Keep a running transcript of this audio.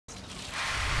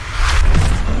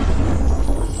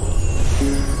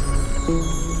Hey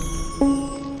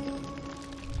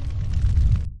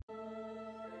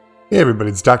everybody,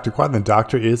 it's Dr. Quad, and the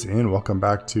Doctor is in. Welcome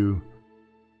back to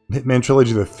Hitman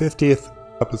Trilogy, the 50th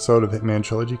episode of Hitman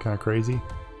Trilogy. Kind of crazy.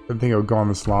 Didn't think it would go on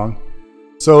this long.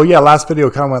 So yeah, last video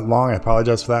kind of went long. I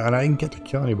apologize for that, and I didn't get to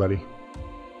kill anybody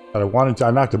that I wanted to.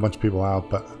 I knocked a bunch of people out,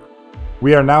 but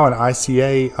we are now in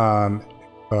ICA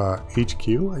HQ,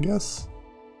 I guess.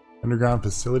 Underground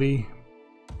facility.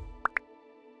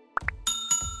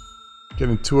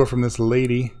 Getting a tour from this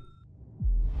lady.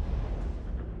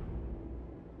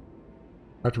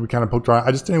 After we kind of poked around,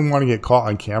 I just didn't want to get caught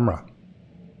on camera.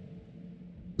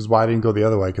 This is why I didn't go the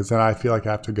other way, because then I feel like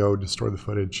I have to go destroy the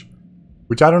footage.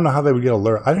 Which I don't know how they would get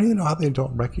alert. I don't even know how they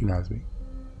don't recognize me.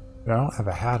 I don't have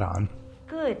a hat on.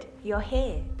 Good, you're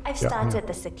here. I've started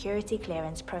the security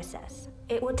clearance process.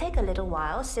 It will take a little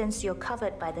while since you're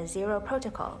covered by the Zero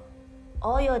Protocol.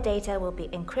 All your data will be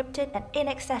encrypted and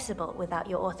inaccessible without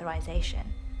your authorization.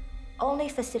 Only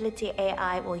facility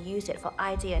AI will use it for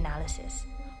ID analysis.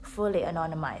 Fully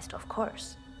anonymized, of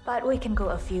course. But we can go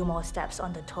a few more steps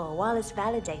on the tour while it's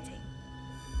validating.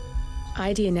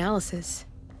 ID analysis?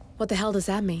 What the hell does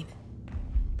that mean?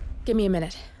 Give me a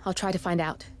minute. I'll try to find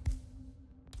out.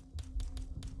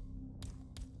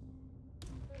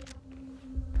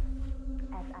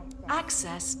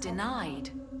 Access denied.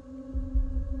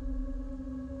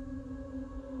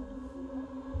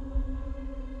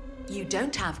 You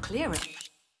don't have clearance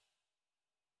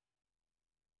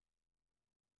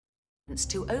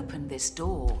to open this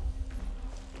door.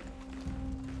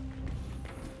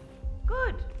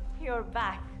 Good, you're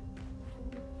back.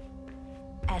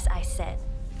 As I said,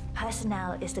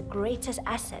 personnel is the greatest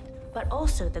asset, but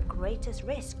also the greatest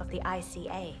risk of the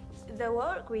ICA. The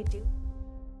work we do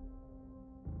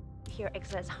here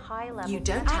exerts high level. You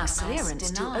don't have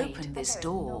clearance to open this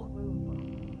door.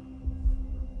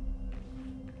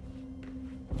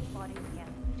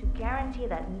 To guarantee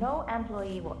that no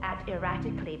employee will act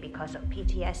erratically because of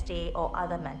PTSD or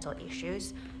other mental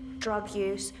issues, drug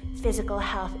use, physical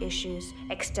health issues,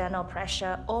 external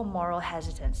pressure, or moral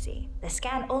hesitancy. The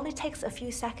scan only takes a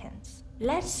few seconds.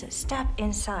 Let's step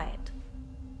inside.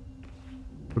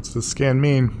 What's the scan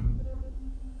mean?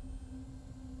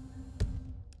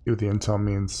 See what the intel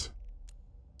means.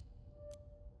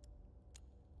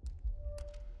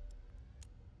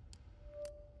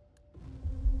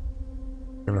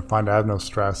 I'm gonna find I have no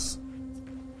stress.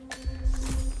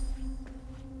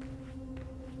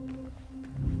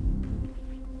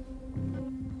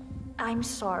 I'm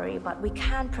sorry, but we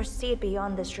can't proceed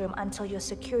beyond this room until your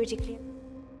security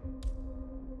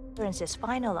clearance is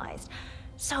finalized.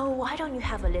 So why don't you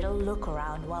have a little look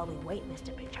around while we wait,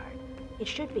 Mr. Pritchard? It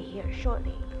should be here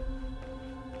shortly.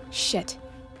 Shit.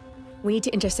 We need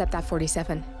to intercept that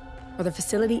 47, or the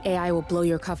facility AI will blow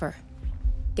your cover.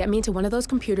 Get me into one of those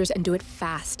computers and do it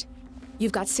fast.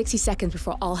 You've got 60 seconds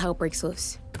before all hell breaks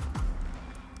loose.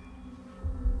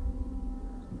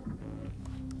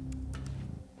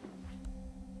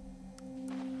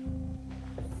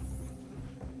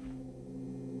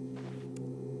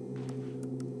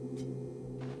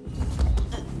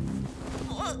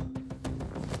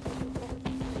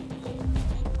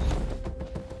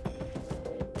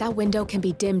 That window can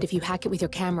be dimmed if you hack it with your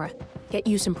camera. Get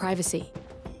you some privacy.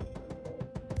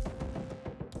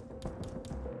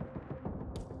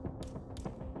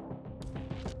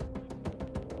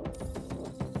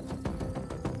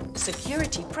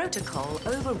 Security protocol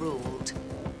overruled.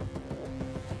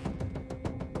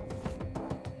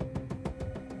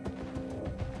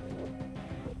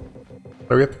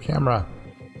 Go get the camera.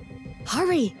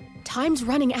 Hurry! Time's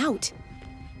running out.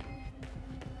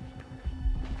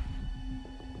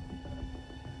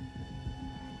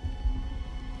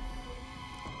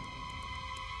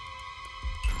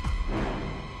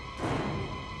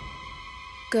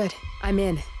 Good, I'm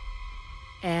in.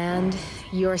 And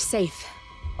you're safe.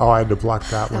 Oh, I had to block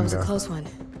that window. That was a close one.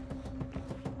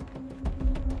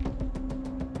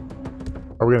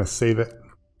 Are we gonna save it?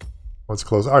 Let's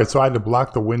close. Alright, so I had to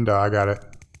block the window. I got it.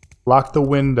 Block the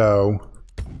window.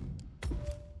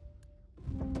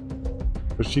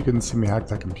 But she couldn't see me hack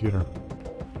that computer.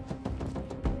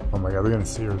 Oh my god, they're gonna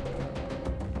see her.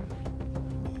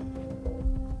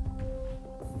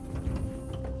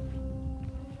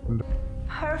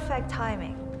 Perfect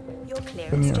timing. Your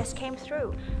clearance just came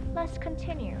through. Let's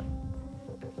continue.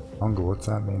 Uncle, what's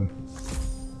that mean?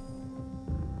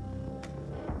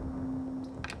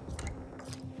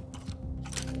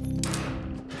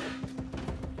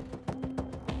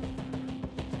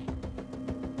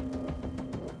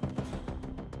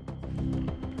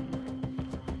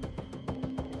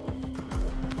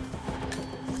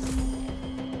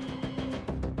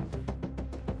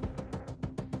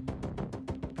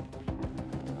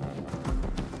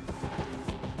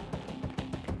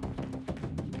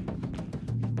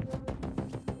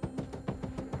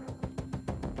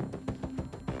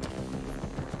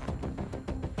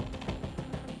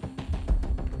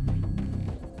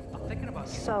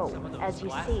 So, as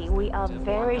you see, we are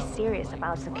very serious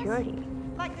about security.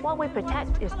 What we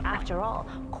protect is, after all,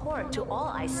 core to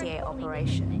all ICA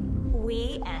operation.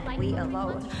 We, and we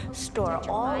alone, store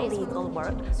all legal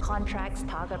work, contracts,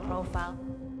 target profile,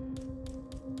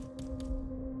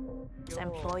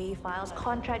 employee files,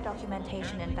 contract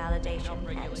documentation and validation,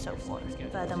 and so forth.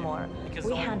 Furthermore,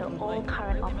 we handle all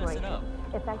current operations,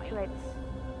 effectuates...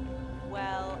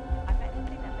 Well, I bet you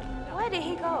think that... Where did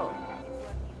he go?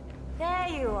 There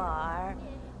you are.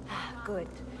 Good.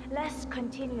 Let's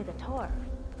continue the tour.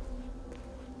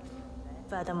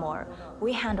 Furthermore,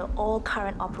 we handle all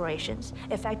current operations,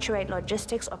 effectuate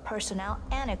logistics of personnel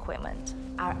and equipment.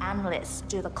 Our analysts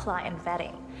do the client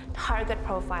vetting, target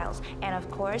profiles, and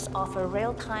of course, offer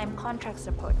real-time contract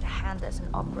support to handlers and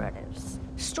operatives.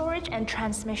 Storage and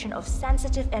transmission of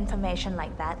sensitive information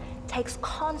like that takes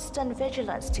constant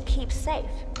vigilance to keep safe.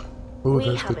 Ooh, We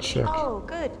there's have the a... chick. Oh,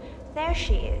 good. There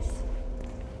she is.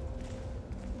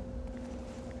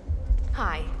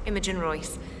 Hi, Imogen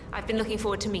Royce. I've been looking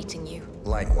forward to meeting you.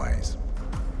 Likewise.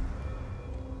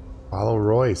 Follow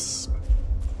Royce.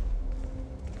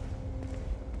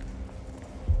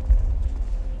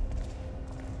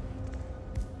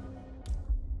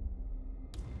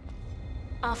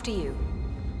 After you.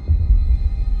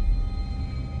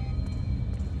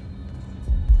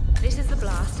 This is the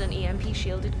blast and EMP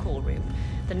shielded call room,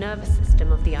 the nervous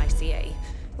system of the ICA,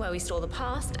 where we store the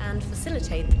past and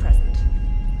facilitate the present.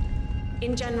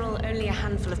 In general, only a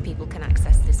handful of people can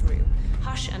access this room.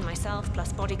 Hush and myself,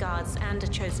 plus bodyguards and a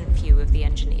chosen few of the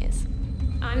engineers.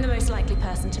 I'm the most likely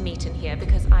person to meet in here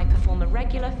because I perform a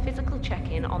regular physical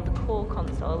check-in on the core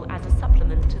console as a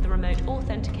supplement to the remote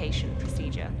authentication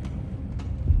procedure.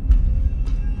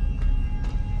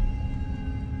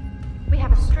 We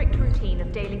have a strict routine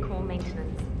of daily core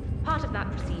maintenance. Part of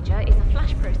that procedure is a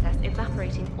flash process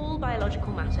evaporating all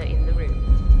biological matter in the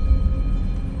room.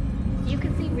 You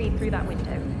can see Reed through that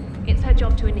window. It's her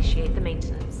job to initiate the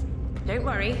maintenance. Don't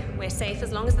worry, we're safe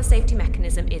as long as the safety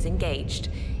mechanism is engaged.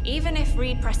 Even if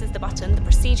Reed presses the button, the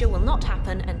procedure will not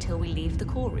happen until we leave the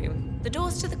core room. The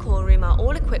doors to the core room are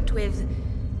all equipped with...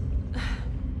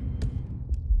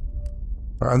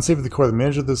 Are unsafe at the core. The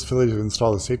manager of this facility has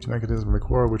installed a safety mechanism in the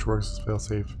core, which works as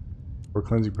fail-safe for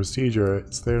cleansing procedure.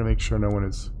 It's there to make sure no one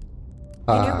is...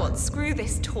 You know what? Screw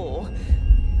this tour.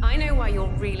 I know why you're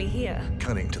really here.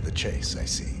 Cutting to the chase, I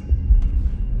see.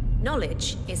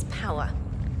 Knowledge is power.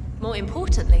 More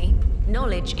importantly,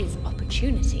 knowledge is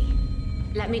opportunity.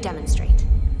 Let me demonstrate.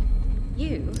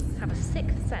 You have a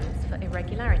sixth sense for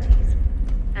irregularities.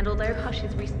 And although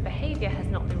Hush's recent behavior has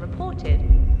not been reported,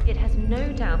 it has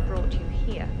no doubt brought you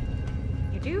here.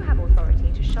 You do have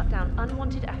authority to shut down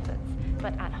unwanted efforts,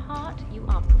 but at heart, you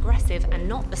are progressive and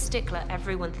not the stickler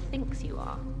everyone thinks you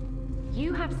are.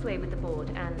 You have sway with the board,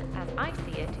 and as I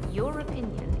see it, your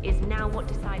opinion is now what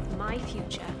decides my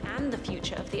future and the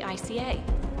future of the ICA.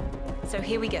 So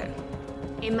here we go.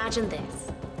 Imagine this.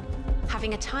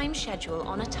 Having a time schedule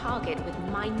on a target with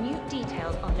minute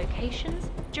details on locations,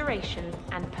 duration,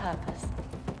 and purpose.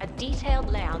 A detailed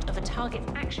layout of a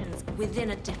target's actions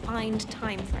within a defined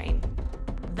time frame.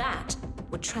 That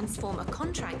would transform a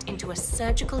contract into a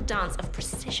surgical dance of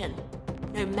precision.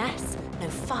 No mess, no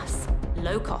fuss,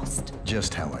 low cost.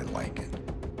 Just how I like it.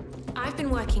 I've been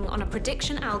working on a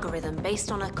prediction algorithm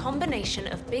based on a combination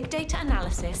of big data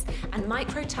analysis and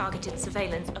micro-targeted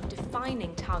surveillance of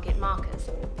defining target markers.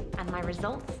 And my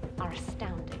results are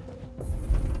astounding.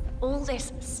 All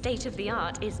this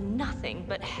state-of-the-art is nothing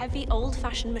but heavy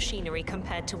old-fashioned machinery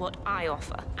compared to what I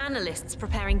offer. Analysts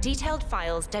preparing detailed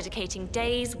files, dedicating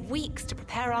days, weeks to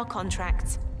prepare our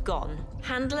contracts, gone.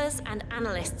 Handlers and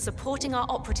analysts supporting our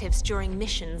operatives during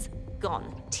missions,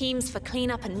 gone. Teams for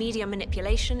cleanup and media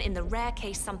manipulation in the rare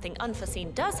case something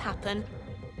unforeseen does happen,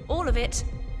 all of it,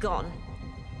 gone.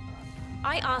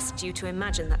 I asked you to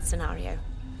imagine that scenario.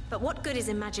 But what good is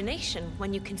imagination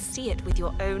when you can see it with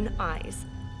your own eyes?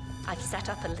 I've set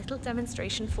up a little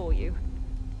demonstration for you.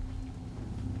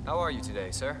 How are you today,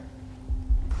 sir?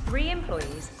 3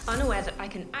 employees, unaware that I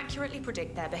can accurately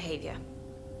predict their behavior.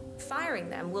 Firing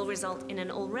them will result in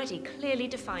an already clearly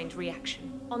defined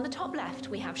reaction. On the top left,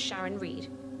 we have Sharon Reed,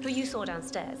 who you saw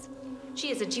downstairs.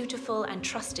 She is a dutiful and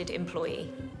trusted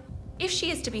employee. If she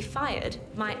is to be fired,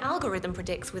 my algorithm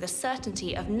predicts with a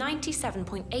certainty of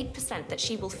 97.8% that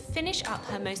she will finish up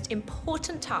her most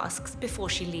important tasks before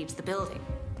she leaves the building.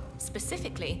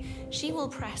 Specifically, she will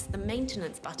press the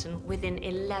maintenance button within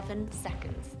 11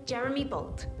 seconds. Jeremy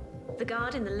Bolt, the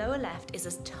guard in the lower left, is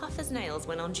as tough as nails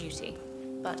when on duty.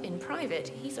 But in private,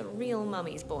 he's a real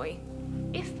mummy's boy.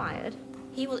 If fired,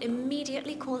 he will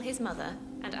immediately call his mother,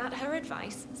 And at her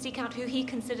advice, seek out who he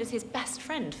considers his best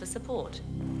friend for support.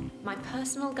 My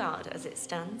personal guard, as it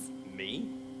stands. Me?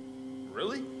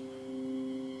 Really?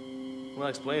 Well, that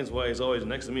explains why he's always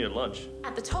next to me at lunch.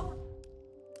 At the top.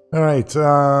 All right.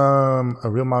 A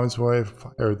real mama's boy.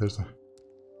 Fire. There's a.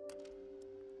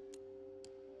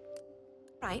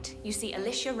 Right, you see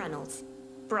Alicia Reynolds.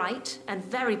 Bright and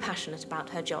very passionate about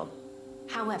her job.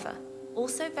 However,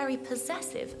 also very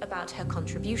possessive about her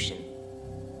contribution.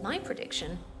 My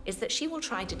prediction is that she will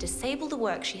try to disable the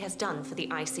work she has done for the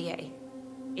ICA.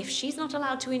 If she's not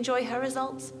allowed to enjoy her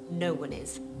results, no one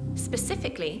is.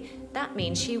 Specifically, that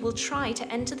means she will try to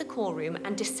enter the core room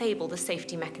and disable the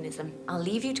safety mechanism. I'll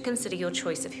leave you to consider your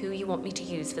choice of who you want me to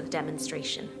use for the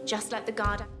demonstration. Just let the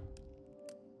guard...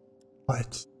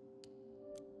 What?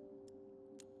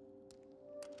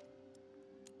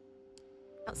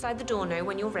 outside the door know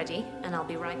when you're ready, and I'll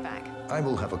be right back. I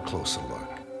will have a closer look.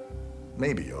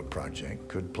 Maybe your project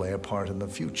could play a part in the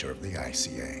future of the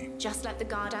ICA. Just let the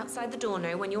guard outside the door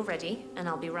know when you're ready, and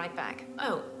I'll be right back.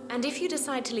 Oh, and if you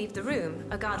decide to leave the room,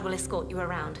 a guard will escort you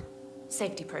around.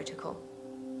 Safety protocol.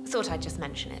 Thought I'd just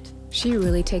mention it. She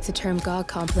really takes the term God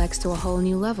complex to a whole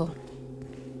new level.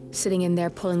 Sitting in there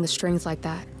pulling the strings like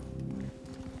that.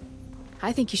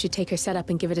 I think you should take her setup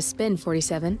and give it a spin,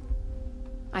 47.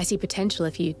 I see potential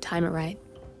if you time it right.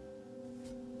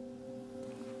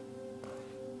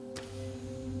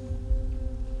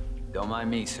 Don't mind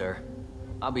me, sir.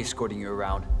 I'll be escorting you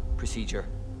around. Procedure.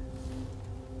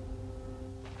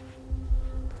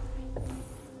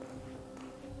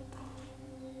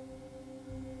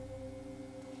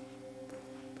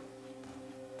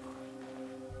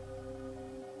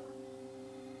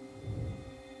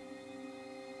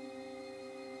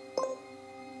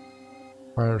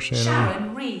 Fire Shannon.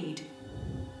 Sharon Reed.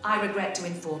 I regret to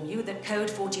inform you that Code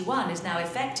 41 is now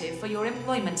effective for your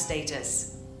employment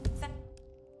status.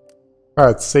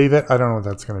 Alright, save it. I don't know what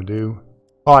that's gonna do.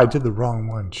 Oh, I did the wrong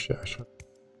one. Shit.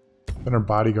 Send her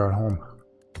bodyguard home.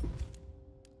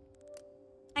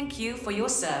 Thank you for your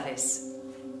service.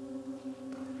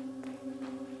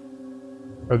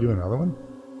 I'll do another one.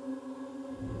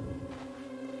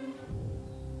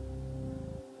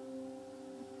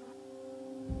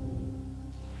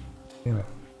 Damn it.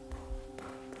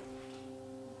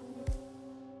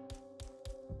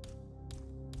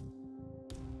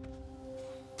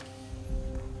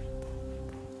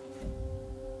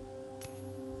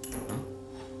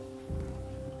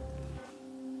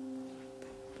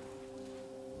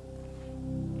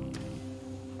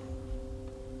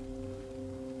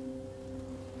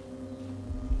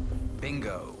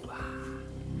 Bingo.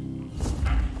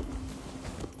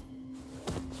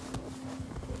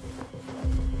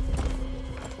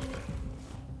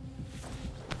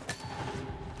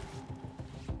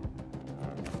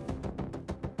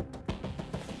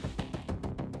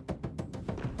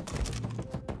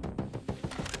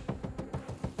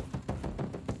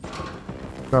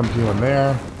 Dump you in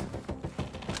there.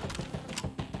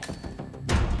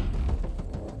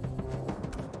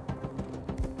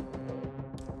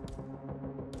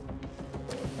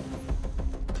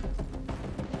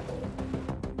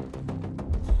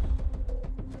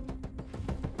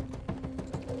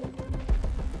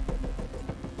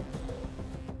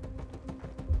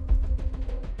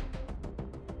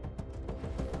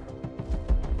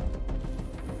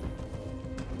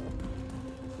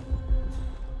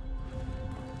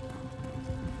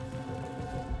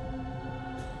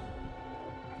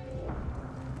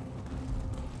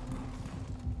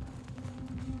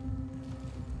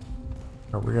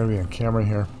 Oh, we're gonna be on camera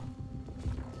here.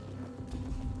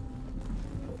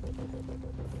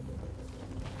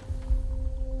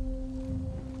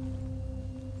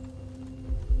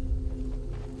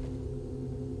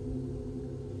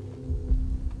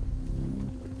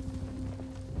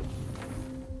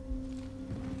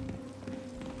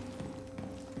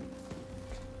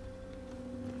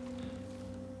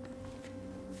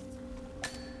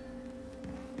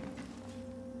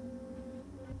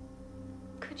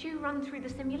 Could you run through the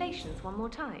simulations one more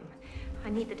time?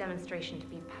 I need the demonstration to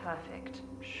be perfect.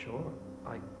 Sure,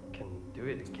 I can do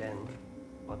it again,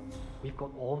 but we've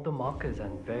got all the markers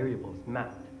and variables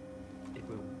mapped. It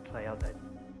will play out as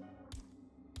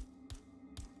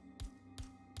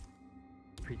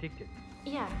predicted.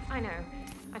 Yeah, I know.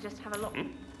 I just have a lot...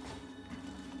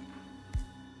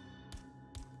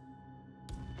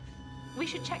 We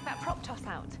should check that prop toss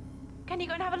out. Can you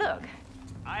go and have a look?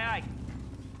 Aye, aye.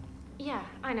 Yeah,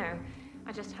 I know.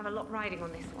 I just have a lot riding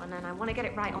on this one, and I want to get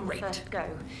it right on the first go.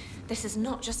 This is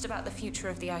not just about the future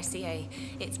of the ICA.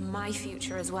 It's my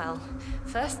future as well.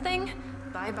 First thing,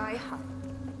 bye-bye hub.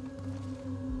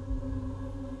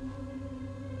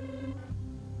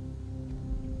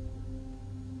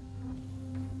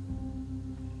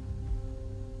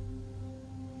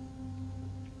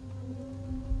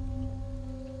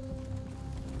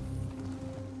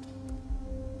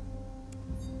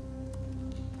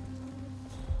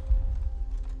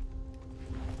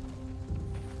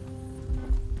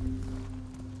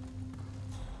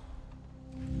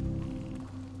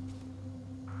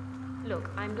 Look,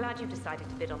 I'm glad you decided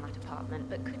to bid on that apartment,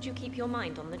 but could you keep your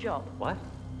mind on the job? What?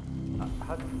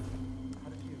 How did you?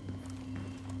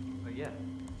 Oh, yeah.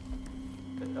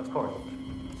 Of course.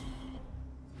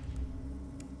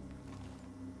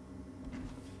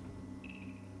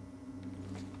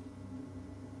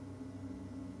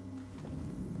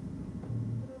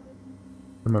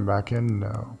 Am I back in?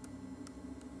 No.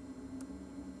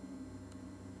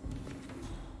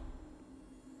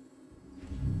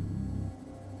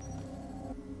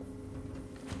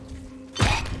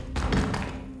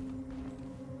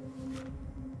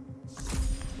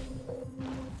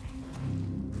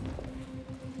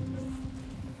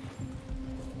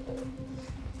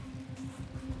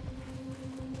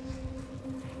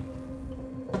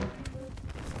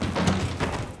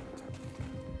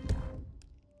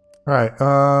 All right,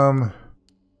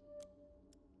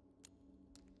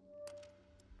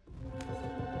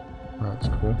 that's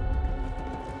cool.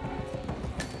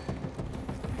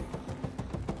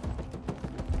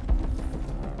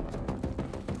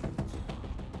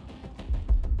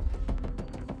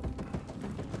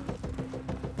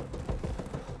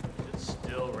 It's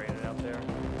still raining out there.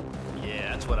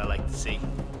 Yeah, that's what I like to see.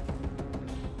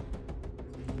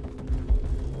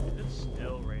 It's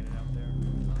still raining out there.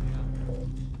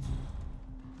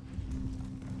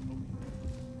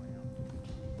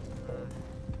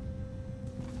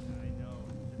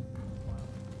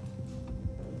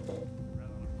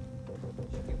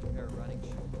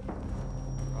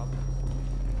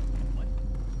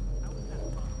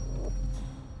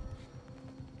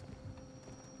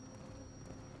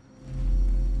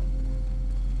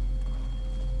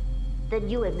 The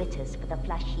new emitters for the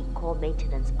flash heat core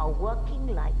maintenance are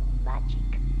working like magic.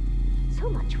 So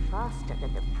much faster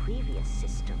than the previous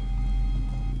system.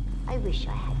 I wish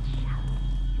I had Sharon.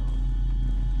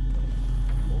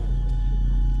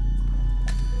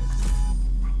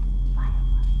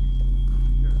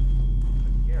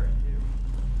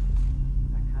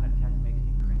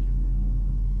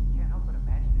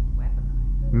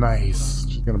 Nice.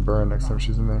 She's gonna burn next time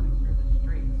she's in there.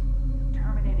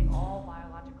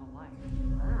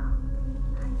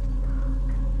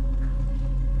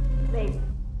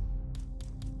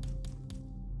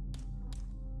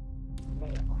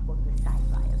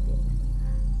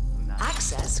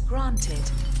 Access granted.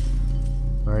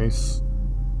 Nice.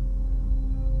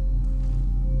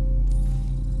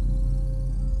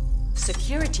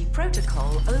 Security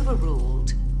protocol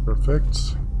overruled.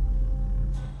 Perfect.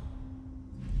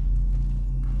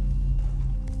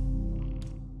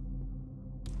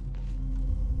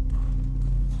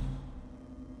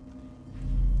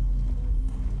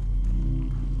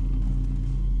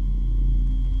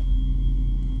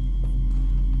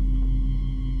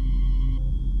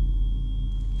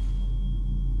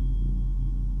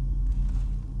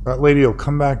 That lady will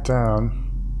come back down.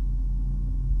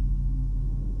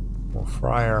 We'll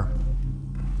fry her.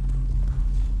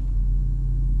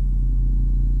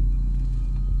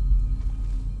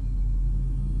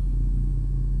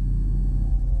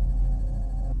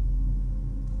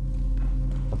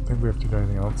 I don't think we have to do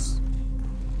anything else.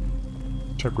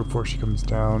 Check before she comes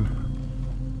down.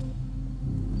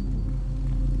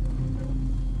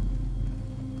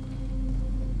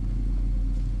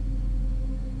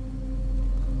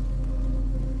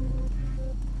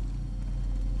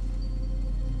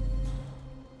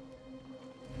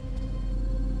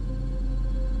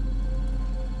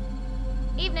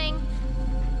 Evening.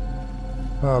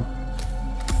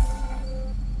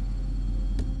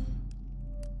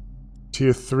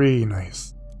 Tier 3,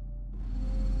 nice.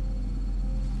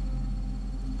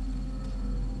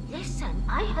 Listen,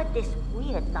 I had this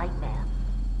weird nightmare.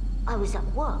 I was at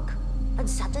work and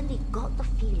suddenly got the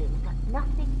feeling that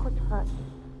nothing could hurt me.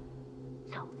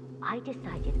 So I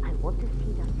decided I want to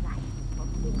see the flash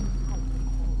from inside the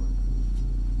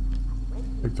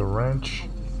core. Take the wrench.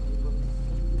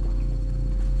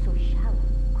 So Sharon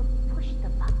could push the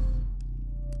button.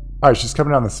 Alright, she's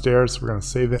coming down the stairs. We're gonna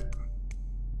save it.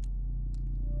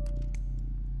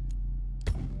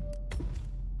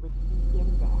 With me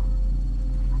in there.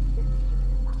 But just as she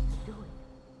was about to do it,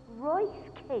 Royce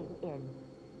came in.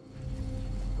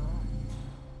 She burned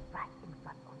right in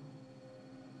front of me.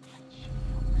 But she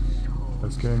looked so...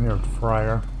 Let's get in here and fry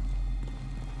her.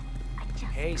 I just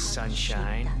Hey, can't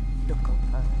sunshine. shake that look of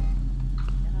her.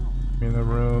 In the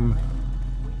room.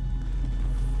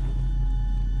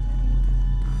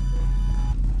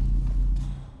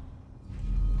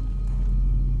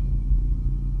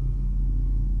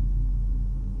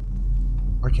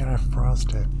 Why can't I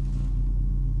frost it?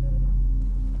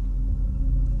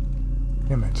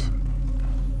 Damn it.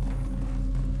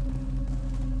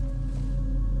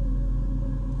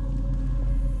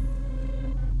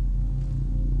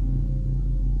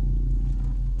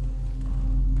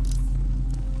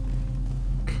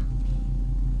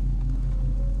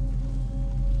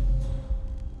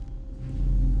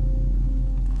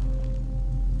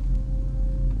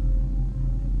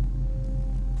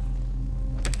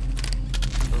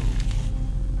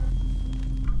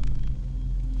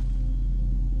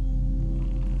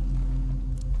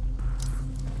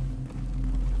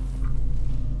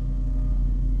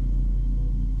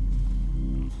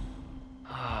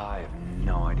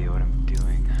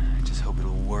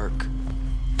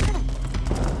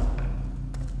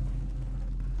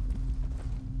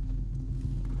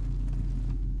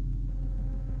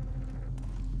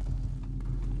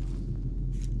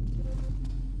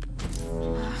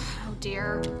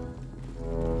 dear.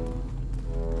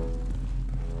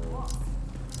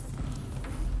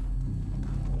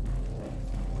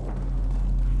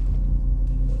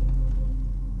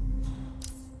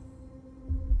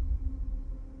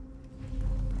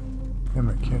 Damn,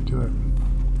 I can't do it.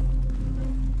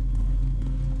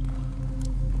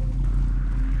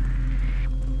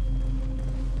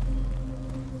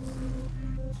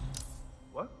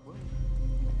 What?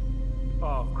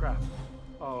 Oh, crap.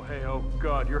 Oh, hey, oh,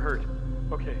 God, you're hurt.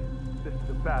 Okay, this is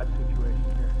a bad situation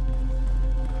here.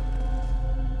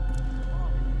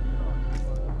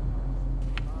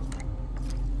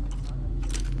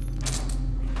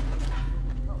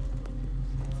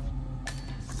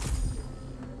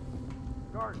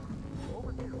 Guard,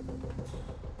 over here.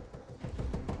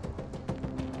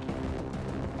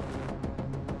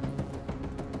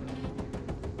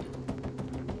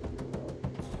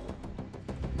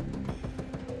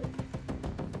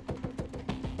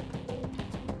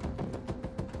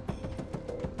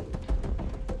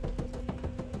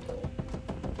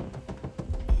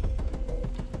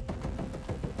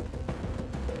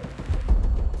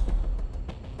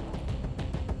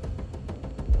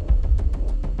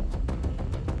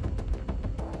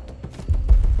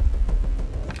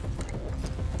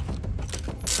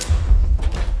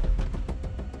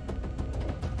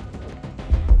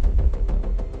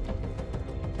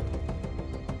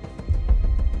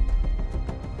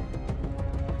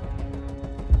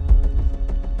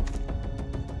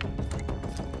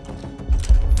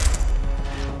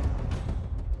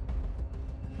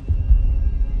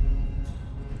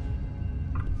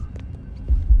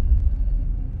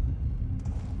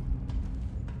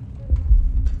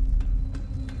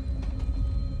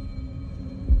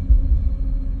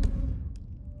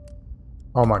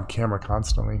 Oh, I'm on camera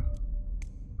constantly.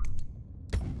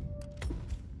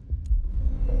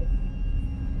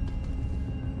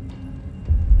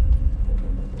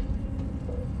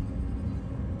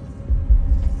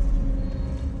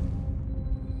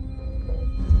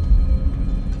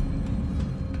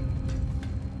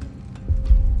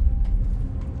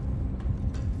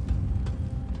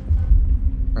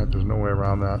 Alright, there's no way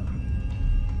around that.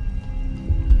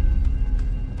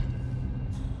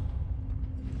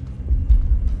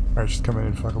 Alright, she's coming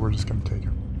in. Fuck it, we're just gonna take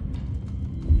her.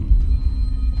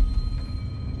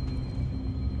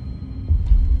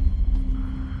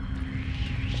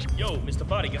 Yo, Mr.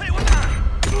 Bodyguard. Hey, what the?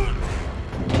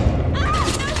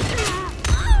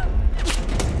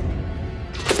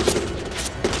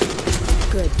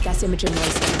 Good, that's Imogen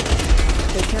noise.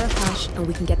 Take care of Hash, and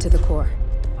we can get to the core.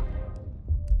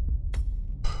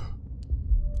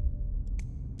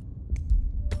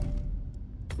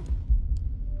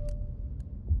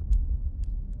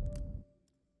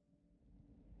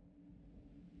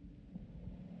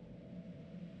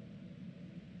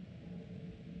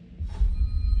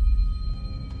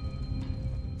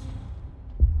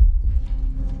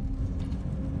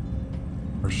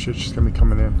 Oh shit, she's gonna be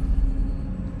coming in.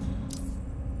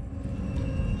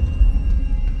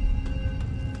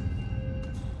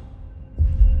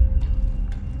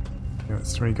 Yeah,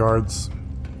 it's 20 guards.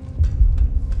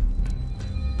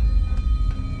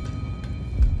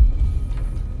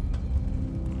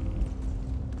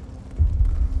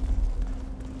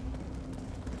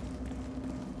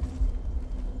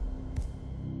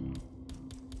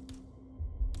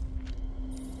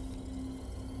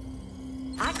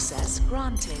 Access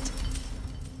granted.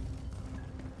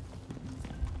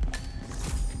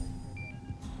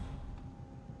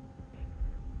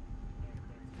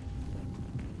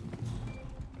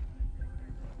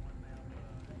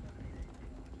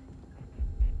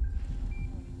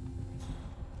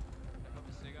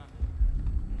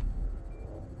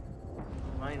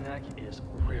 My neck is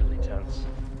really tense.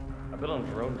 I've been on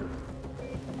drone duty.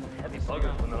 Heavy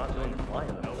buggers when they're not doing the flying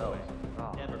themselves.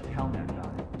 Oh, tell me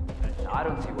about it. I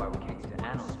don't see why we can't use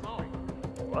animals.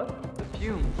 What? The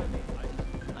fumes, I mean.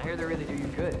 I hear they really do you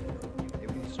good. They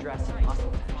reduce stress and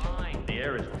muscle tension. The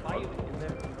air is drugged in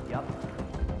there. Yep.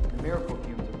 The miracle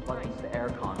fumes are plugged into the air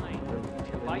con.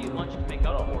 Buy you lunch to make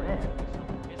up for it.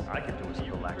 I could do is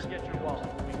relax. Forget your wallet.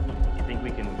 You think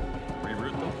we can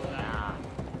reroute them? Nah.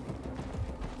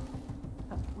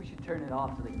 We should turn it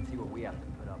off so they can see what we have to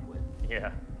put up with.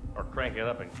 Yeah. Or crank it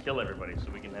up and kill everybody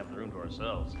so we can have the room to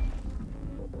ourselves.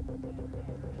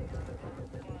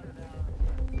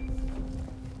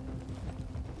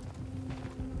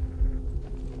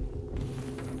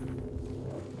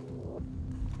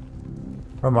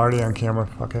 I'm already on camera,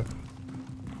 fuck it.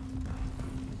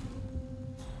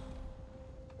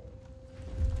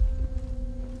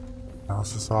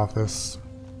 Analysis office.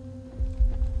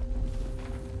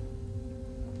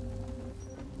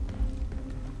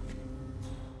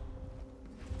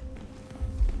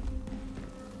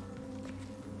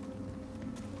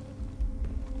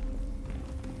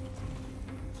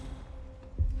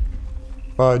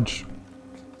 Fudge.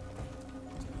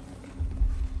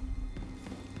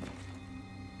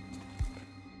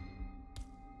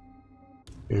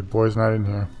 Hey, boy's not in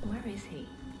here. Where is he?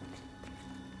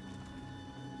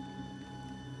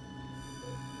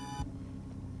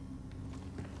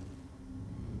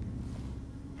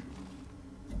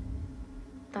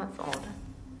 That's odd.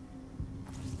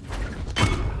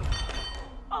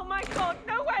 Oh my god,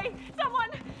 no way! Someone!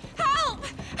 Help!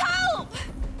 Help!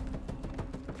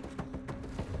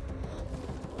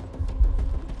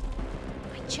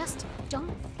 I just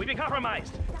don't... We've been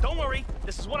compromised. Don't worry,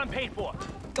 this is what I'm paid for.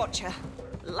 Gotcha.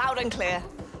 Loud and clear.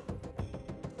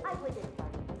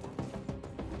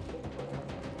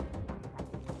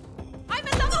 I'm in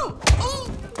the...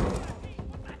 Oh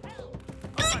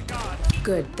my god!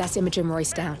 Good, that's Imogen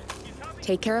Royce down.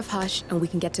 Take care of Hush, and we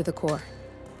can get to the core.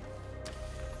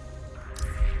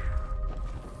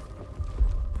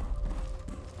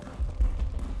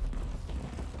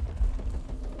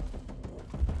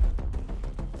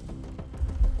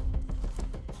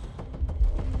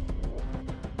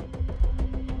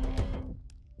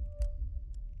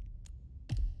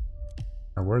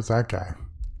 Now, where's that guy?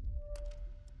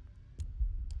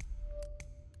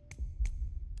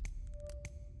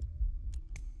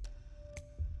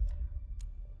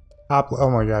 Top. Oh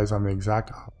my God, he's on the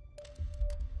exact top.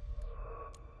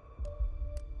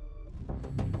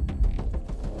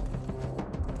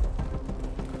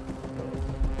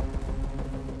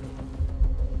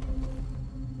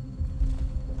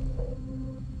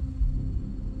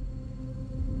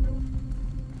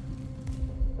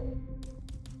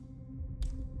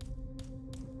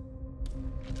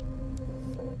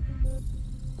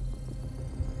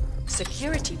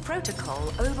 Security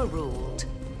protocol overruled.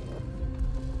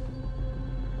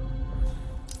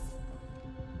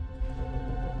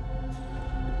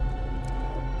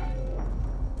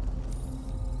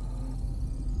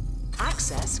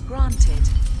 Access granted.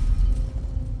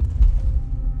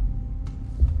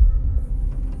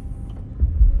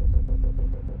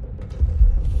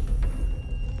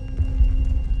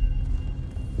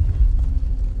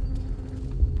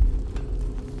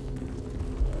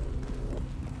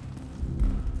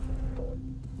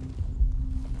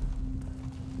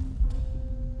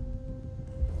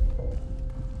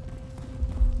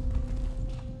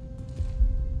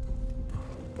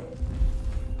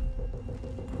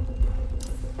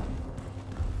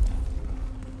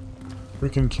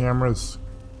 Freaking cameras.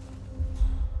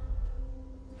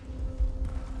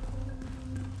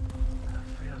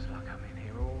 Feels like I'm in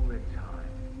here all the time.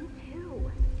 Me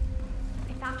too.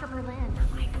 It's Dr. Berlin.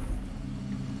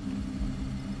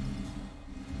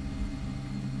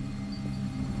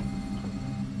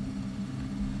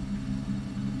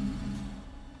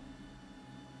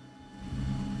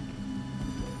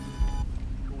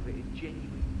 Call it a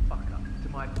genuine fuck up to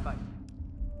my face.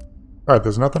 Alright,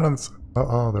 there's nothing on this.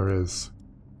 Oh, there is.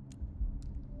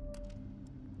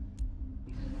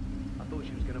 I thought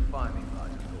she was gonna find me, but I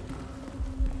just thought.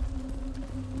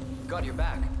 Got your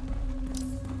back.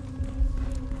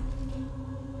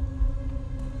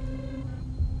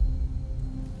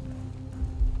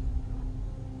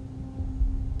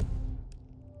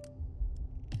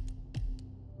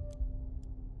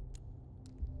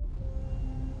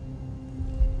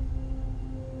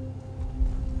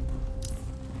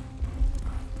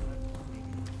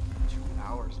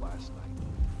 Last night.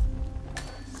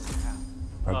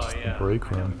 That's the break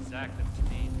room. Exactly what you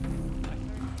mean.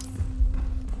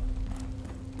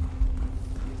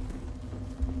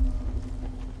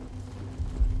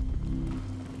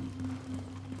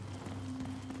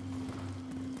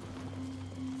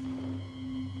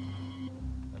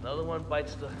 Another one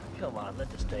bites the... Come on, let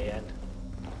this day end.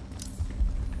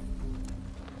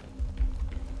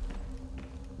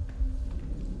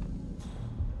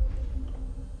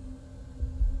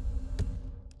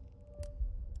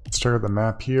 Let's check out the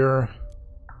map here.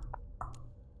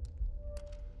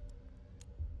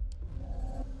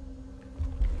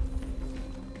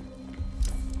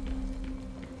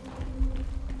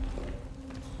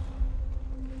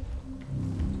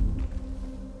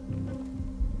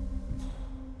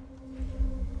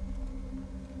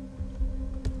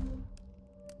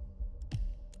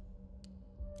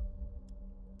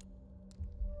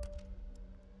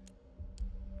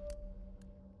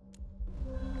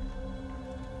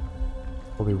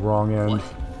 The wrong end.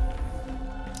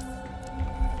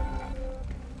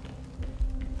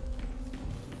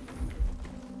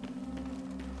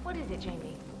 What is it,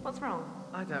 Jamie? What's wrong?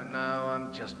 I don't know,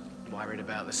 I'm just worried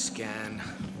about the scan.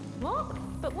 What?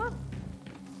 But what?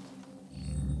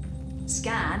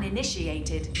 Scan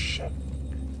initiated.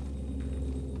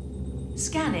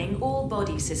 Scanning all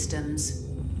body systems.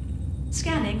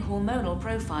 Scanning hormonal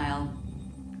profile.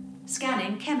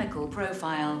 Scanning chemical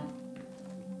profile.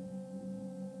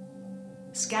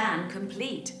 Scan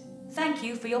complete. Thank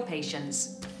you for your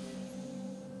patience.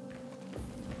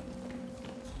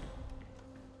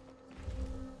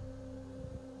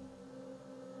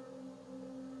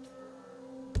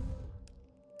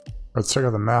 Let's check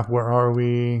out the map. Where are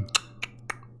we?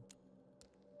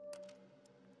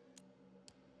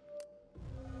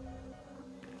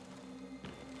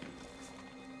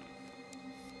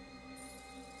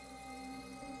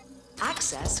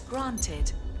 Access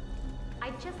granted.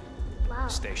 I just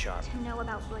love Stay sharp. to know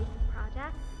about Royce's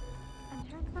project. I'm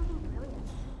sure it's something brilliant.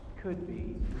 Could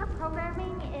be. Her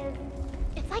programming is...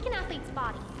 It's like an athlete's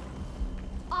body.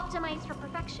 Optimized for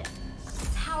perfection.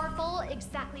 Powerful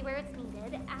exactly where it's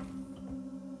needed.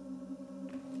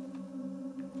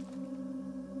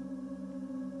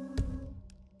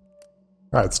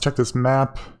 Alright, let's check this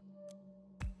map.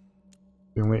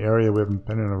 The only area we haven't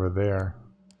been in over there.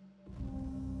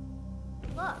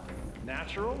 Look.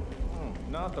 Natural?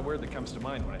 Not the word that comes to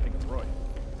mind when I think of Roy.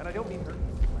 And I don't mean her.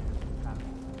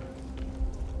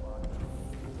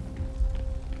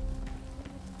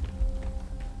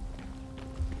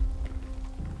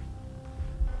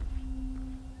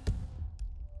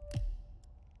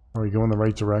 Are we going the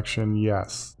right direction?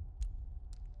 Yes.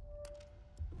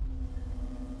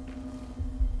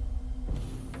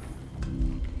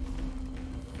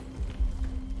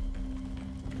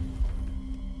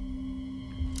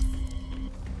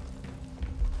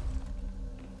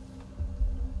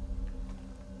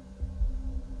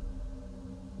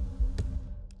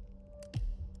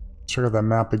 Check out that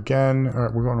map again.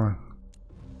 Alright, we're going on.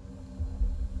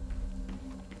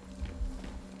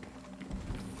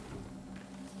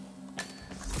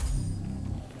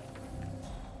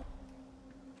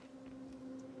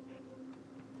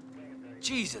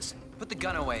 Jesus, put the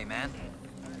gun away, man.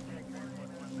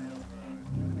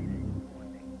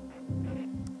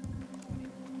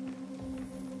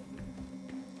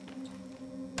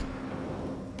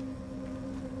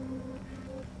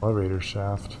 Elevator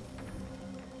shaft.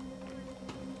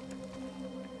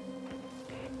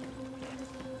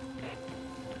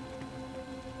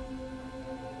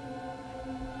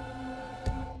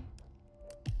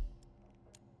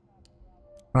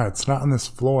 Alright, it's not on this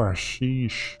floor.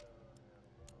 Sheesh.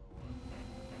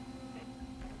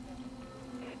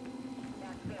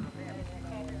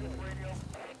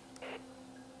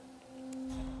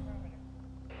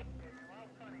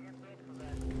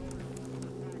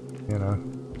 You know.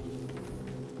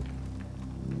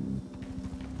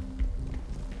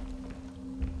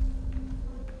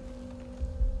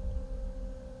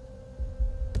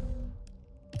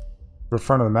 The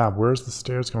front of the map. Where's the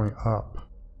stairs going up?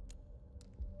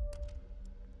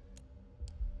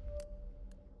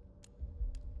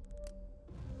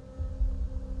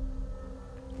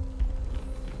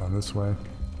 Down this way.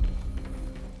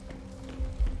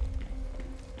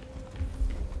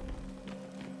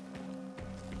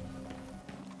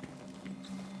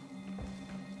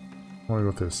 I want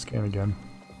to go through the scan again.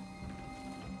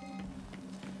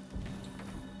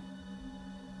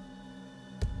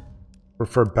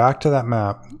 Refer back to that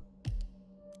map.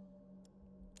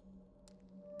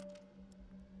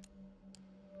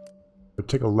 But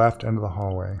take a left end of the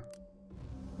hallway.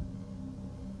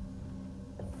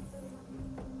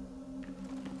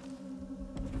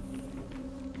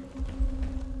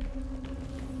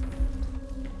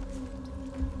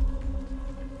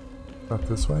 Up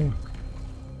this way.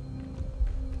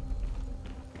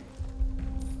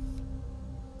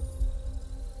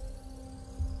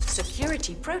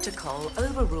 Security protocol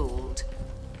overruled.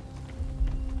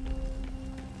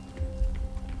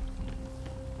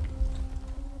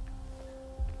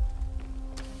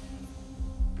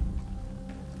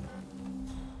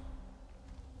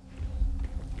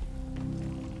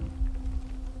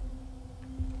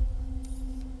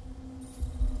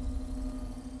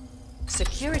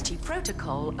 Security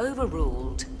protocol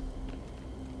overruled.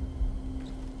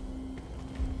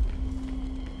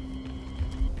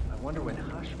 I wonder when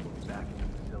Hush will be back in the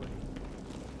facility.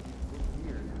 It's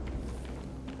weird.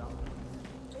 No.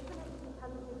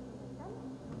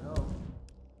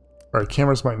 Alright,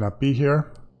 cameras might not be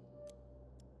here.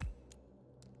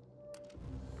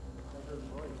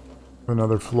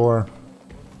 Another floor.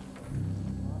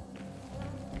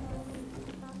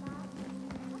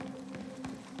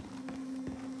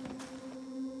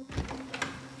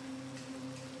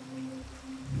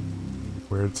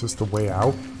 Where it's just the way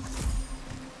out?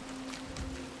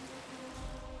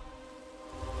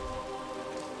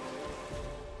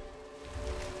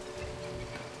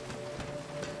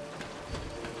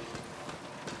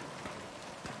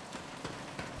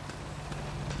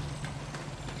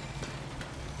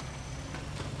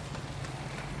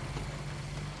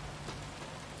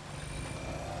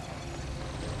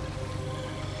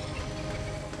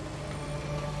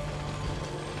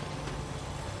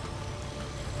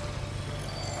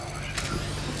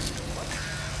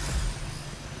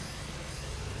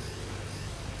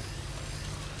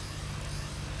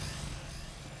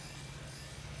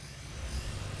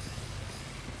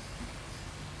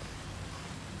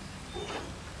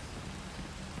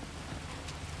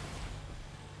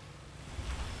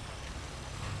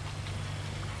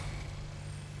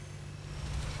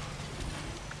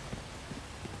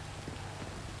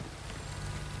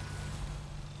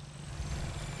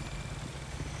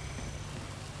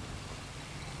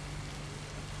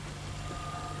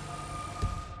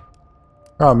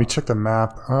 Oh, let me check the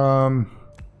map. A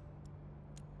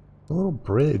little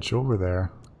bridge over there.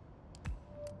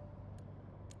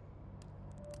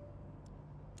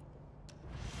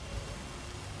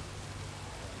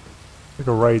 Take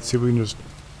a right, see if we can just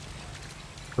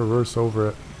reverse over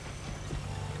it.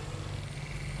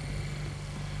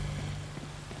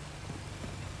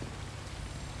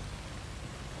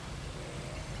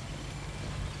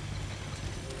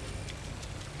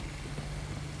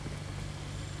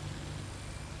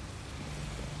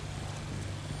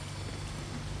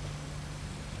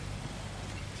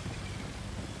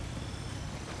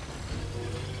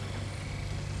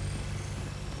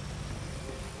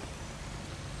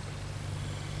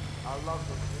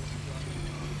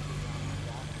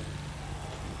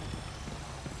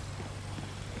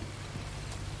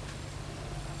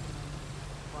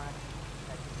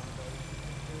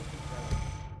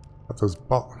 Those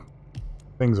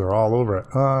things are all over it.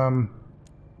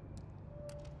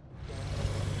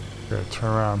 Gotta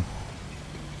turn around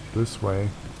this way.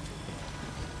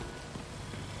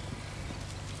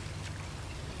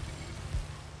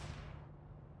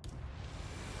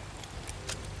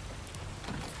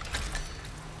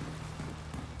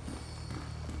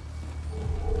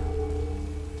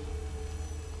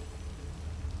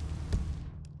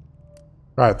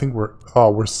 Alright, I think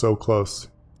we're so close.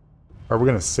 Alright, we're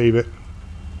gonna save it.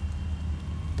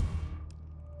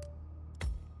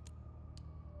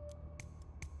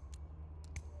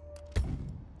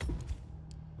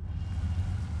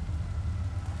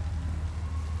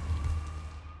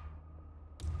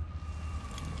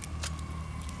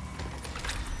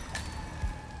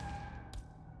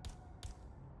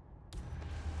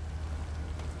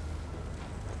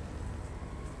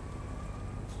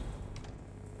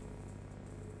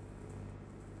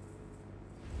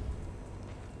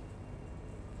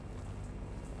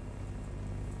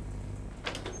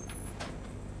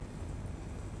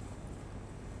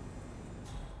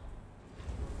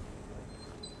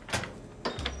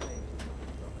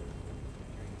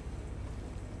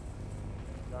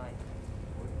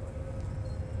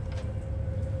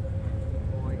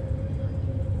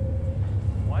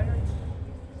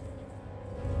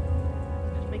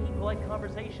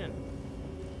 Conversation.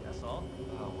 That's all?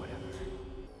 Oh, whatever.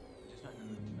 Just not in the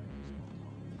mood tonight.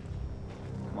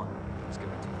 Come on, let's get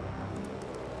back to it.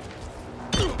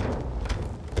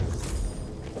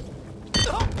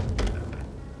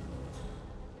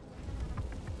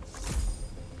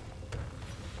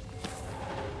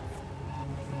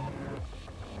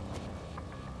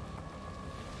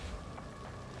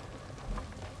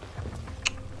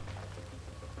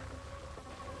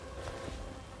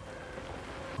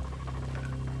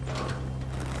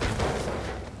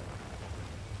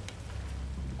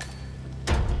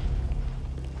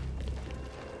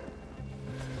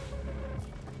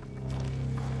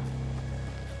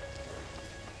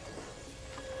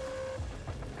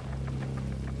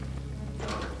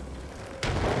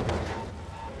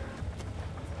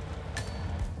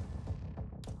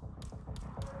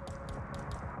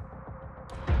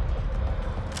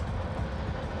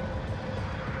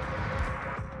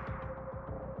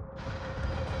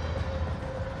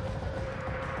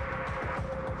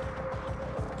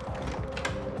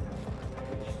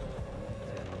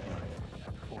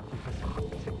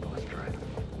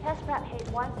 Test prep hit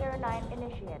 109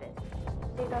 initiated.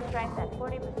 Signal strength at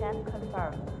 40%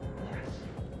 confirmed. Yes.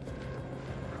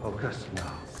 Focus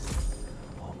now.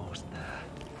 Almost there.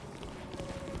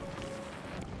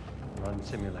 Run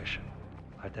simulation.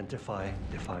 Identify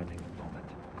defining moment.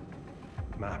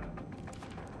 Map.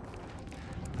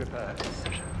 Prepare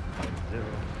incision. 0.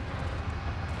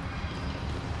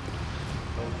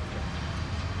 Load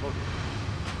objective. Load it.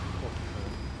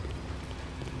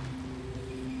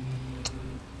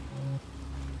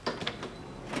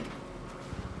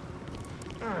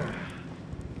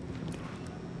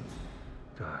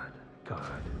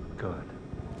 Good.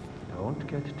 Don't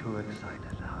get too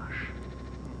excited, Hush.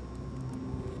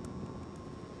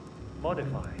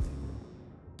 Modify.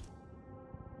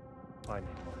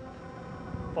 Finding point.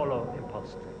 Follow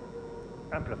impulse string.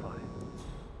 Amplify.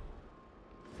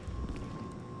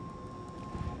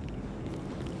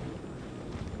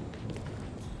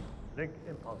 Link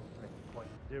impulse string. Point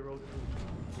 0 to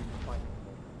finding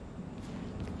point.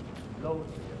 Load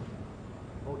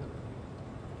motor.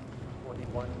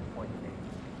 41.8.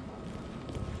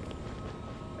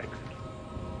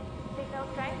 Signal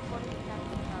strength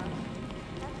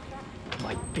 40%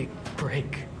 My big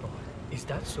break. Is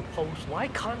that supposed? Why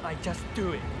can't I just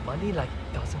do it? Money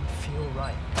doesn't feel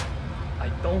right. I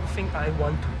don't think I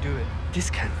want to do it. This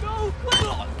can. No, come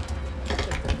on!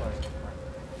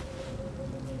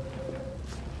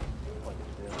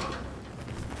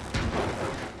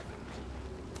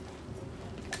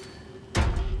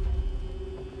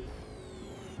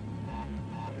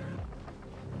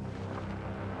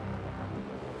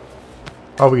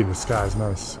 Oh, we can disguise.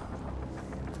 Nice.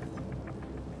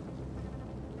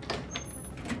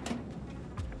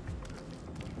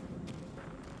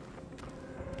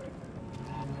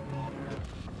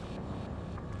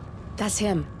 That's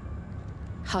him.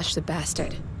 Hush the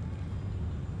bastard.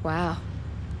 Wow.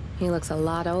 He looks a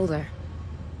lot older.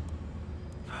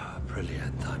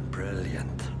 Brilliant, I'm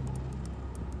brilliant.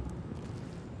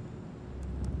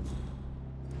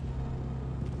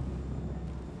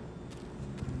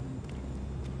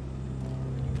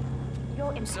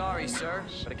 You're sorry, sir,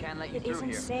 but I can't let you It through isn't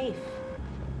here. safe.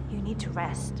 You need to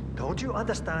rest. Don't you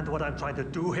understand what I'm trying to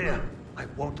do here? I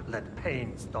won't let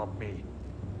pain stop me.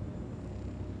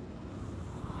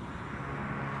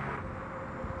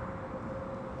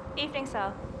 Evening,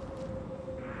 sir.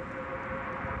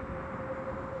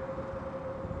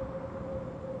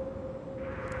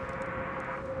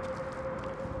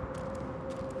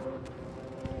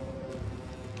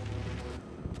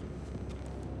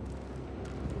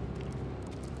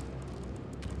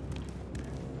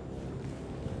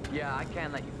 Yeah, I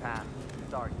can't let you pass.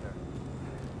 Sorry, sir.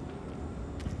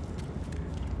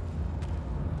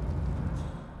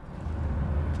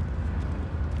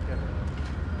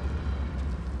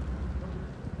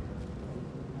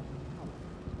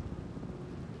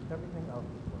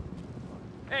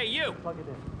 Hey, you!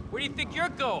 Where do you think you're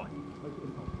going?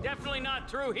 Definitely not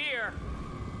through here.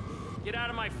 Get out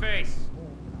of my face.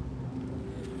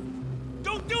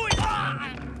 Don't do it!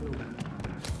 Ah!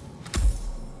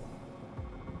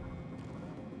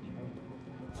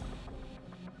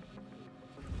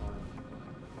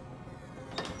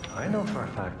 I know for a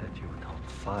fact that you were not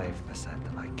 5%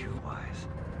 IQ-wise.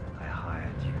 I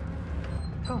hired you.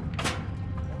 So.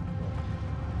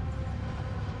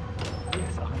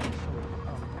 Yes, I am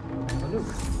so. Look.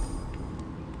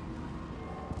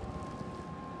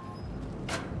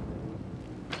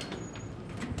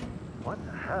 What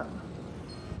the hell?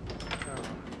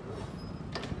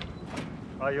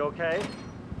 Are you okay?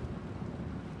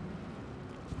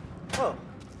 Oh,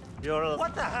 you're a...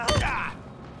 What the hell? Ah!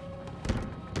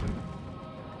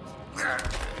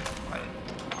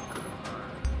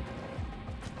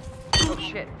 Oh,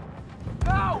 shit.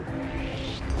 No!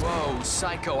 Whoa,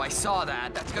 psycho, I saw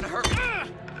that. That's gonna hurt me.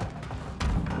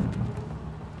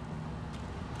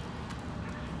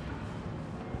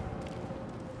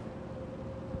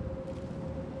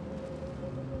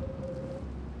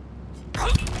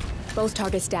 Both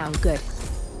targets down, good.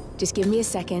 Just give me a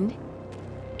second,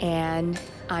 and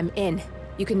I'm in.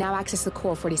 You can now access the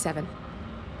core 47.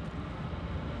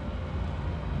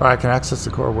 Alright, I can access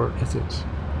the core. Where is it?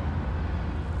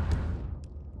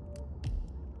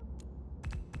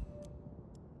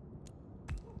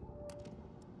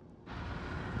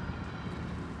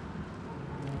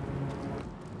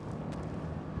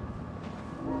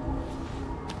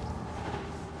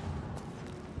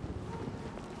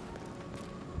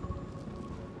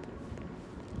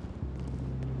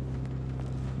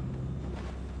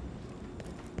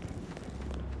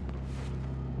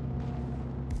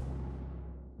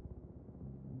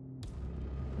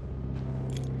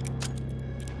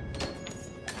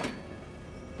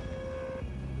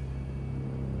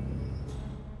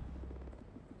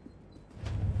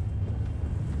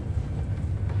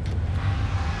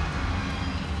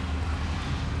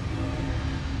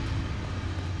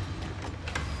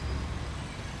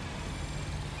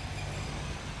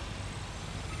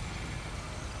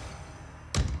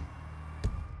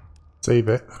 Save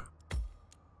it.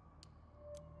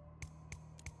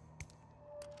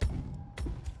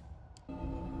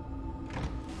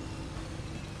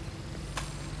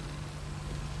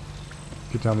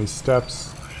 Get down these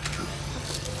steps.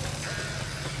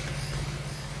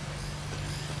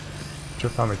 Sure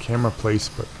found the camera place,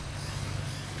 but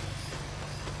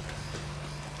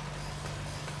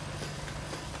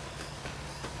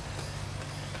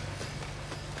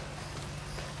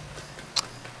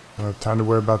I don't have time to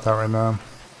worry about that right now.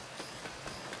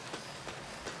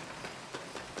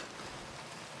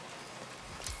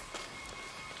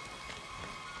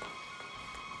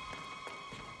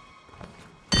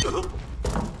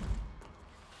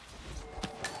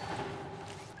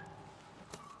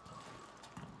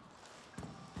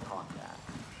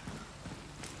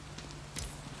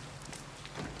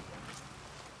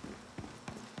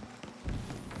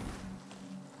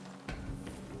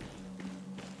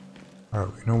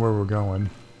 Alright, we know where we're going.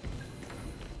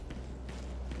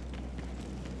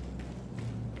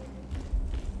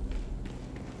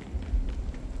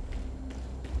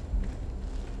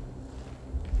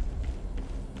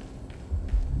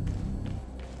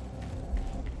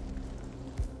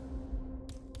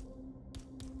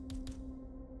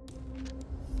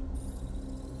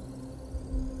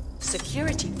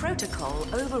 Security protocol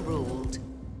overruled.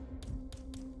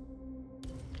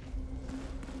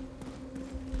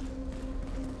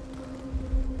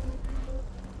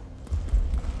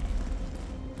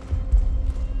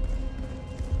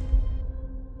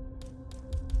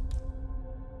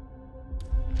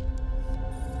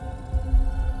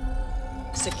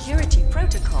 Security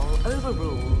protocol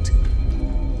overruled.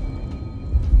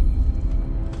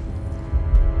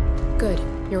 Good,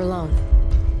 you're alone.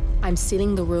 I'm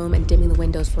sealing the room and dimming the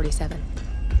windows, 47.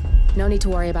 No need to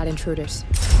worry about intruders.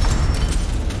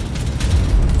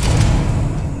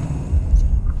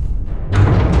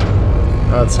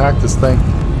 Let's hack this thing.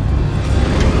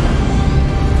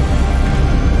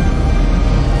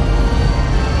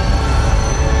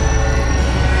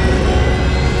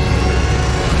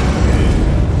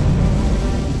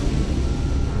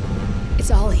 It's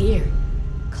all here.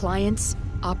 Clients,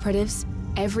 operatives,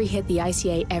 every hit the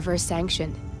ICA ever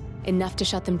sanctioned. Enough to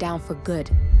shut them down for good.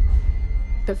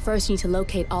 But first you need to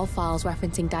locate all files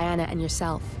referencing Diana and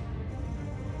yourself.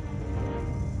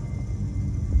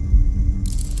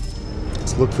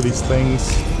 Let's look for these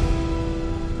things.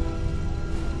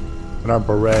 And our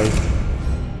beret.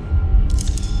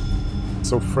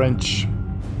 So French.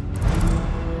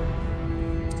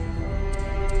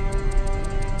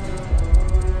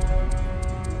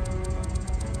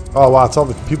 Oh wow, it's all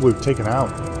the people we've taken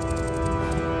out.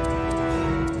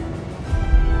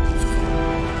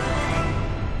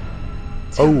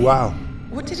 Oh wow.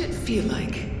 What did it feel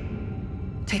like?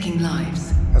 Taking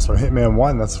lives? That's from Hitman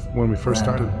 1, that's when we first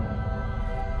started.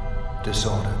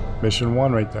 Disorder. Mission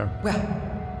 1 right there. Well,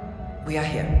 we are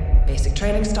here. Basic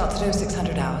training starts at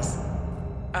 0600 hours.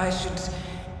 I should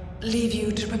leave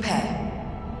you to prepare.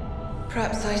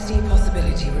 Perhaps I see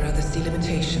possibility where others see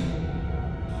limitation.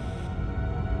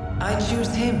 I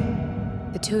choose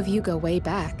him. The two of you go way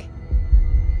back.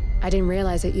 I didn't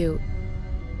realize that you...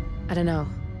 I don't know.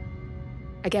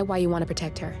 I get why you want to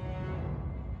protect her.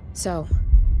 So,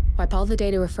 wipe all the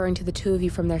data referring to the two of you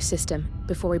from their system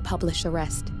before we publish the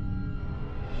rest.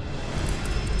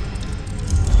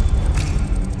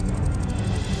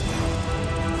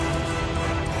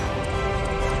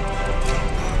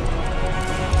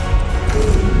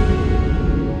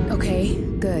 Okay,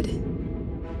 good.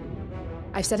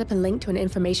 I've set up a link to an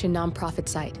information non-profit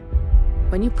site.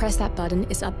 When you press that button,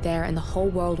 it's up there and the whole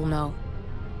world will know.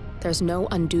 There's no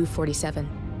undo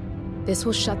 47. This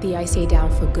will shut the ICA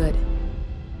down for good.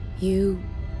 You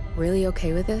really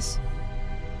okay with this?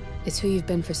 It's who you've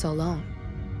been for so long.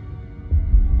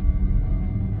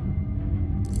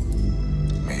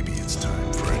 Maybe it's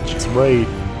time for a change. It's right.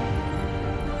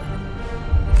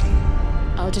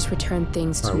 I'll just return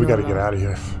things to Alright, we gotta normal. get out of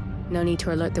here. No need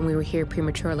to alert them we were here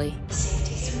prematurely.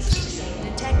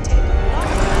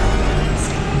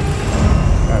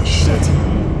 Ah, shit.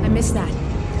 I missed that.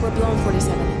 We're blown,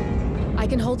 47. I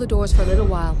can hold the doors for a little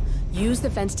while. Use the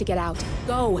vents to get out.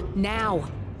 Go, now!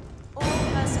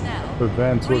 All personnel. The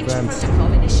vents, what Breach vents?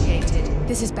 protocol initiated.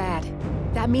 This is bad.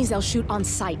 That means they'll shoot on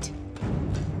sight.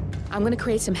 I'm gonna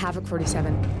create some havoc,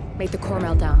 47. Make the core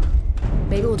melt down.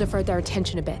 Maybe we'll divert their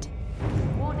attention a bit.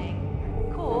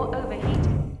 Warning. Core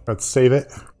overheating. Let's save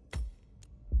it.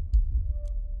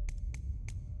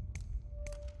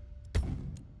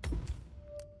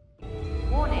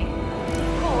 Warning.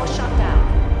 Core shut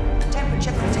down.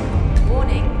 Temperature critical.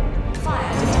 Warning.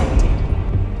 Fire detected.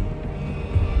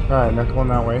 Alright, not going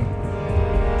that way.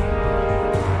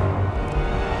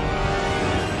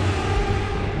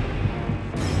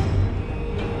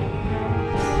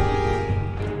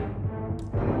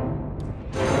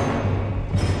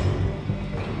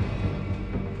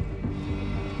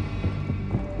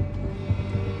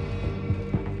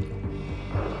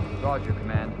 Roger,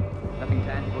 Command. Nothing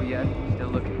tangible yet. Still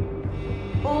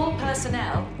looking. All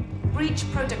personnel. Breach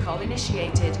protocol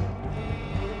initiated.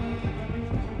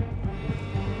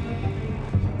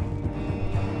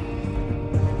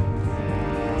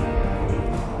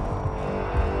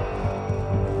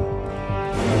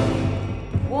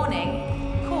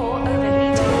 Warning. Core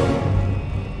overheating.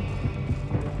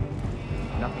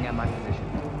 Nothing at my position.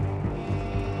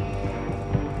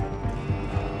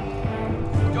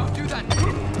 Don't do that!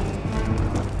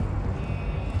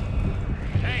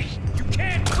 Hey, you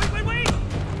can't! Wait!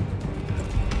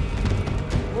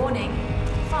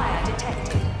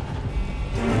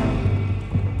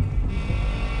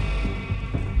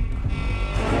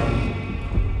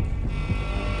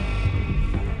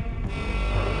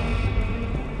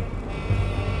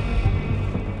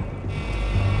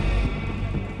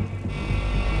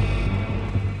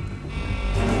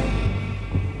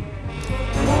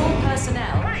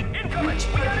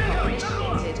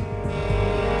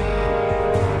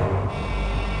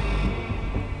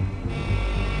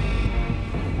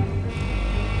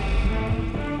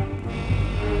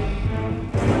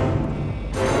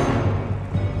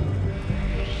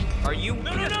 Are you?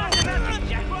 No, no, no!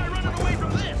 Jack, why running away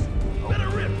from this? Better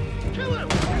rip. Kill him.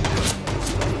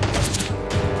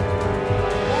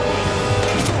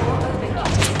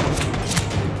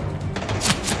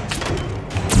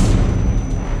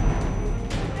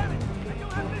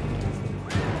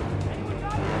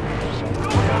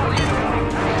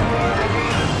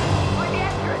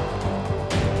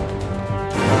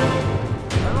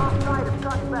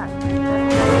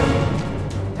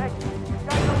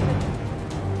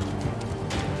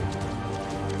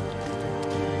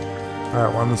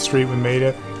 Alright, we're on the street, we made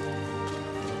it.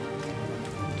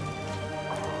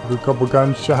 A couple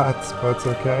gunshots, but it's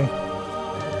okay.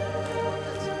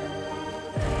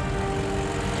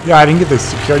 Yeah, I didn't get the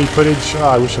security footage. Oh,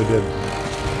 I wish I did.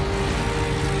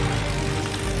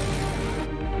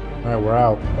 Alright, we're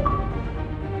out.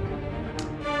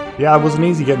 Yeah, it wasn't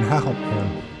easy getting help,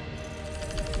 man.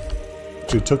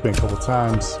 Actually, it took me a couple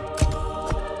times.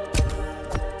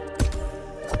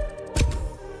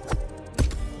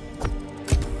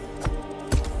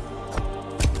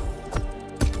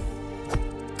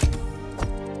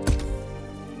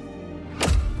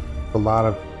 A lot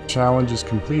of challenges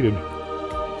completed.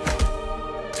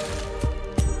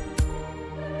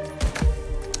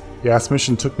 Yeah, this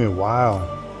mission took me a while.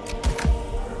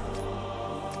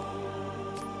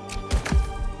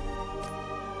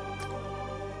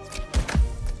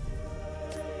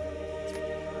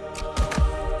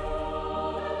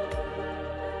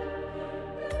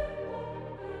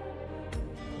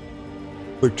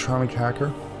 Electronic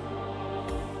hacker.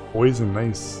 Poison,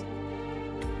 nice.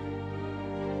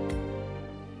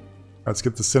 Let's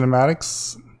get the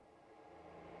cinematics.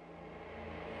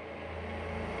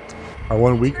 Our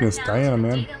one weakness, Diana,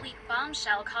 man. Data leak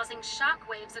bombshell causing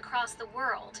shockwaves across the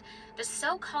world. The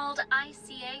so-called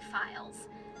ICA files.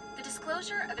 The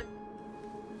disclosure of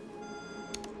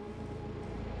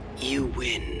You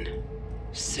win.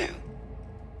 So,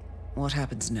 what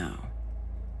happens now?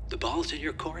 The ball's in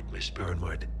your court, Miss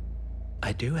Burnwood.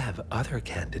 I do have other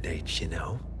candidates, you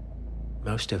know.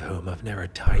 Most of whom have never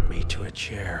tied me to a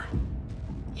chair.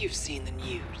 You've seen the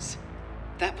news.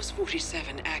 That was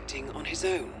 47 acting on his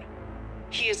own.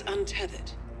 He is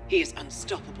untethered, he is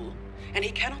unstoppable, and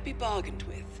he cannot be bargained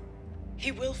with.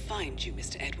 He will find you,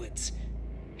 Mr. Edwards,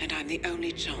 and I'm the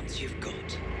only chance you've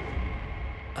got.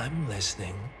 I'm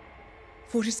listening.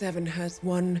 47 has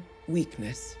one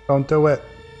weakness. Don't do it.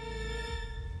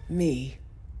 Me.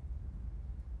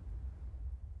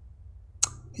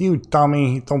 You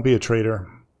dummy, don't be a traitor.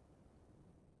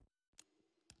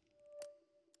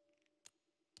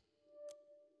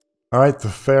 Alright, the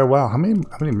farewell. How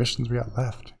many missions we got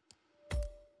left?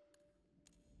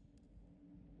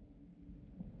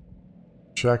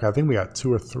 Check, I think we got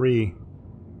 2 or 3.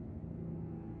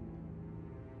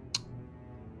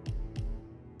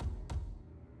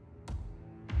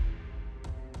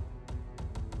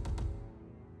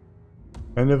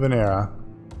 End of an era.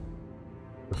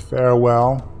 The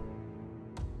farewell.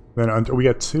 Then we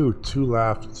got 2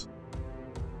 left.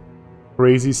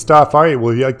 Crazy stuff. Alright,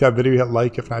 well if you like that video, hit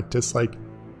like. If not, dislike.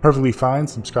 Perfectly fine.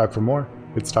 Subscribe for more.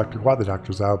 It's Dr. Quad. The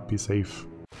doctor's out. Be safe.